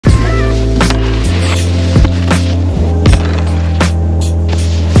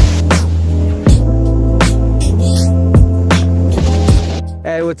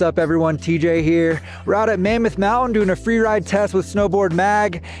what's up everyone? TJ here. We're out at Mammoth Mountain doing a free ride test with Snowboard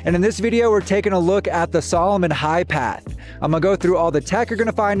Mag, and in this video we're taking a look at the Salomon Highpath. I'm gonna go through all the tech you're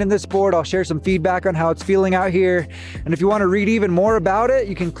gonna find in this board. I'll share some feedback on how it's feeling out here, and if you want to read even more about it,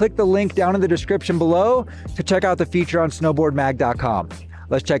 you can click the link down in the description below to check out the feature on snowboardmag.com.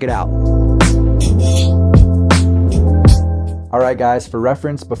 Let's check it out. All right guys, for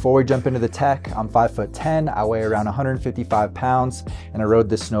reference, before we jump into the tech, I'm 5'10", I weigh around 155 pounds, and I rode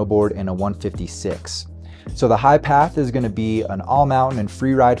this snowboard in a 156. So the Highpath is gonna be an all mountain and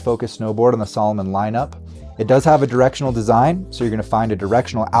free ride focused snowboard on the Salomon lineup. It does have a directional design, so you're gonna find a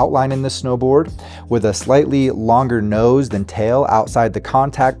directional outline in this snowboard with a slightly longer nose than tail outside the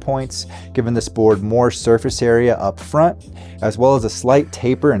contact points, giving this board more surface area up front, as well as a slight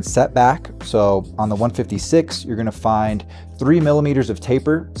taper and setback. So on the 156, you're gonna find 3 millimeters of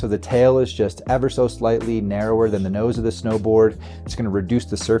taper, so the tail is just ever so slightly narrower than the nose of the snowboard. It's gonna reduce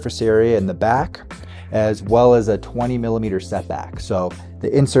the surface area in the back, as well as a 20 millimeter setback. So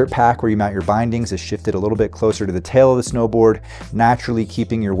the insert pack where you mount your bindings is shifted a little bit closer to the tail of the snowboard, naturally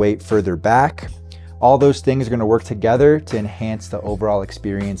keeping your weight further back. All those things are going to work together to enhance the overall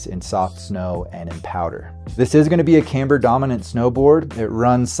experience in soft snow and in powder. This is going to be a camber dominant snowboard. It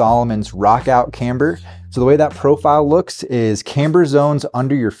runs Salomon's rock out camber. So the way that profile looks is camber zones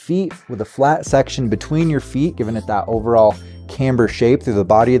under your feet with a flat section between your feet, giving it that overall camber shape through the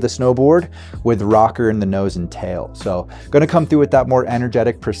body of the snowboard with rocker in the nose and tail. So going to come through with that more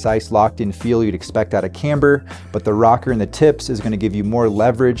energetic, precise, locked in feel you'd expect out of camber, but the rocker in the tips is going to give you more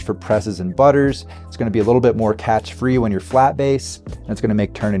leverage for presses and butters. It's going to be a little bit more catch free when you're flat base, and it's going to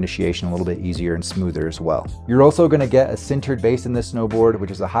make turn initiation a little bit easier and smoother as well. You're also going to get a sintered base in this snowboard,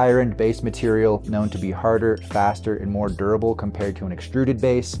 which is a higher end base material known to be harder, faster, and more durable compared to an extruded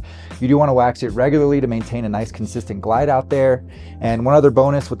base. You do want to wax it regularly to maintain a nice consistent glide out there. And one other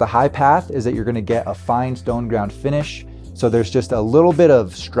bonus with the Highpath is that you're going to get a fine stone ground finish. So there's just a little bit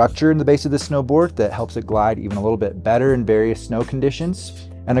of structure in the base of the snowboard that helps it glide even a little bit better in various snow conditions.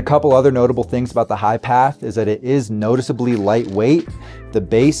 And a couple other notable things about the Highpath is that it is noticeably lightweight. The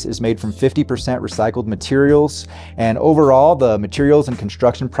base is made from 50% recycled materials, and overall the materials and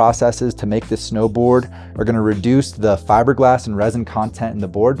construction processes to make this snowboard are going to reduce the fiberglass and resin content in the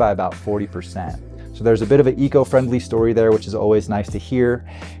board by about 40%. So there's a bit of an eco-friendly story there, which is always nice to hear.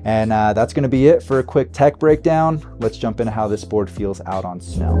 And that's going to be it for a quick tech breakdown. Let's jump into how this board feels out on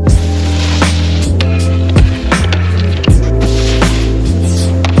snow.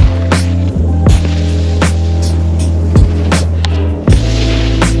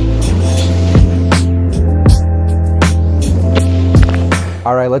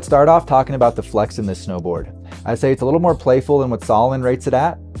 All right, let's start off talking about the flex in this snowboard. I'd say it's a little more playful than what Salomon rates it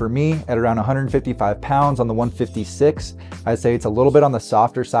at. For me, at around 155 pounds on the 156, I'd say it's a little bit on the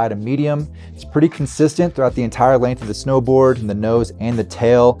softer side of medium. It's pretty consistent throughout the entire length of the snowboard, in the nose and the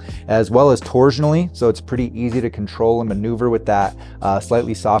tail, as well as torsionally. So it's pretty easy to control and maneuver with that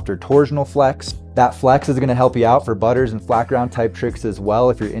slightly softer torsional flex. That flex is going to help you out for butters and flat ground type tricks as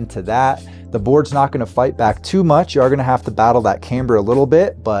well if you're into that. The board's not going to fight back too much. You are going to have to battle that camber a little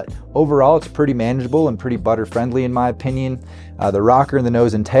bit, but overall it's pretty manageable and pretty butter friendly in my opinion. The rocker in the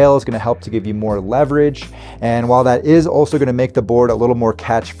nose and tail is going to help to give you more leverage, and while that is also going to make the board a little more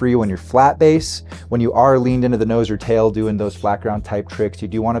catch free when you're flat base, when you are leaned into the nose or tail doing those flat ground type tricks, you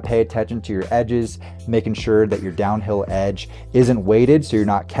do want to pay attention to your edges, making sure that your downhill edge isn't weighted so you're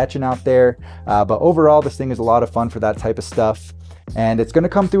not catching out there. But overall this thing is a lot of fun for that type of stuff. And it's going to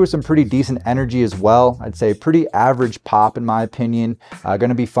come through with some pretty decent energy as well. I'd say pretty average pop in my opinion. Going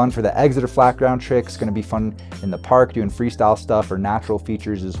to be fun for the exit or flat ground tricks. Going to be fun in the park doing freestyle stuff or natural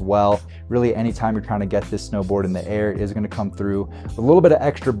features as well. Really anytime you're trying to get this snowboard in the air, it is going to come through with a little bit of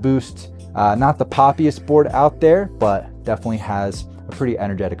extra boost. Not the poppiest board out there, but definitely has a pretty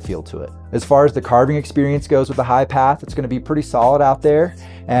energetic feel to it. As far as the carving experience goes with the Highpath, it's going to be pretty solid out there.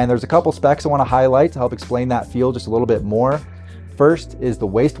 And there's a couple specs I want to highlight to help explain that feel just a little bit more. First is the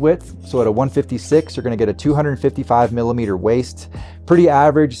waist width. So at a 156, you're going to get a 255 millimeter waist. Pretty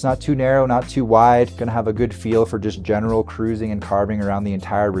average. It's not too narrow, not too wide. Going to have a good feel for just general cruising and carving around the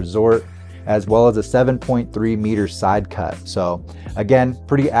entire resort, as well as a 7.3 meter side cut. So again,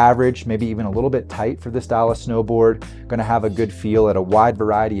 pretty average, maybe even a little bit tight for this style of snowboard. Going to have a good feel at a wide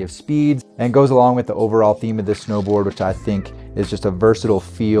variety of speeds, and goes along with the overall theme of this snowboard, which I think is just a versatile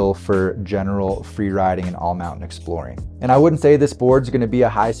feel for general free riding and all mountain exploring. And I wouldn't say this board's going to be a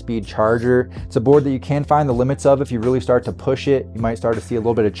high-speed charger. It's a board that you can find the limits of if you really start to push it. You might start to see a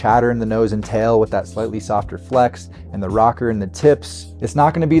little bit of chatter in the nose and tail with that slightly softer flex and the rocker and the tips. It's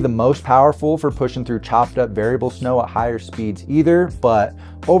not going to be the most powerful for pushing through chopped up variable snow at higher speeds either, but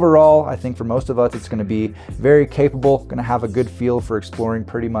overall, I think for most of us, it's going to be very capable, going to have a good feel for exploring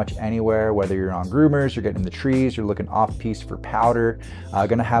pretty much anywhere, whether you're on groomers, you're getting in the trees, you're looking off-piste for powder.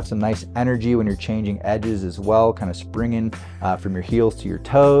 Going to have some nice energy when you're changing edges as well, kind of springing from your heels to your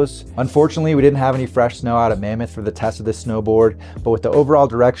toes. Unfortunately, we didn't have any fresh snow out at Mammoth for the test of this snowboard, but with the overall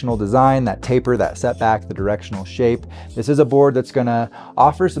directional design, that taper, that setback, the directional shape, this is a board that's going to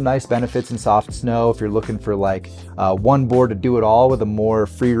offer some nice benefits in soft snow if you're looking for like one board to do it all with a more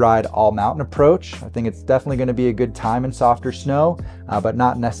free ride all mountain approach. I think it's definitely going to be a good time in softer snow, but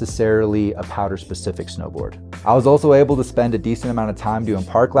not necessarily a powder specific snowboard. I was also able to spend a decent amount of time doing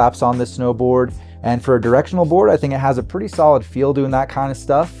park laps on this snowboard, and for a directional board, I think it has a pretty solid feel doing that kind of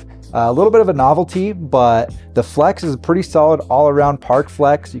stuff. A little bit of a novelty, but the flex is a pretty solid all around park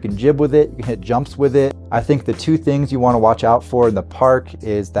flex. You can jib with it, you can hit jumps with it. I think the two things you want to watch out for in the park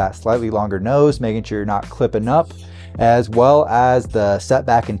is that slightly longer nose, making sure you're not clipping up, as well as the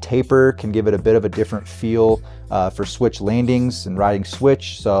setback and taper can give it a bit of a different feel for switch landings and riding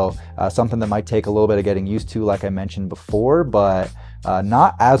switch. So something that might take a little bit of getting used to, like I mentioned before, but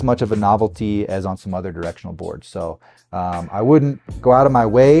not as much of a novelty as on some other directional boards. So I wouldn't go out of my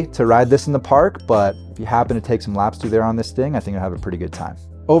way to ride this in the park, but if you happen to take some laps through there on this thing, I think you'll have a pretty good time.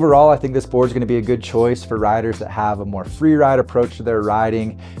 Overall, I think this board is going to be a good choice for riders that have a more free ride approach to their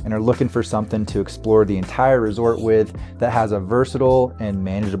riding and are looking for something to explore the entire resort with that has a versatile and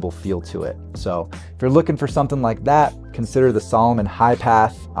manageable feel to it. So if you're looking for something like that, consider the Salomon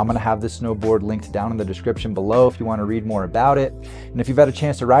Highpath. I'm going to have this snowboard linked down in the description below if you want to read more about it. And if you've had a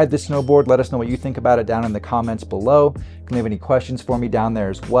chance to ride this snowboard, let us know what you think about it down in the comments below. You can leave any questions for me down there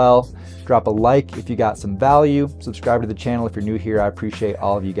as well. Drop a like if you got some value. Subscribe to the channel if you're new here. I appreciate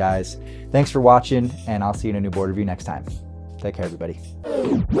all of you guys. Thanks for watching, and I'll see you in a new board review next time. Take care, everybody.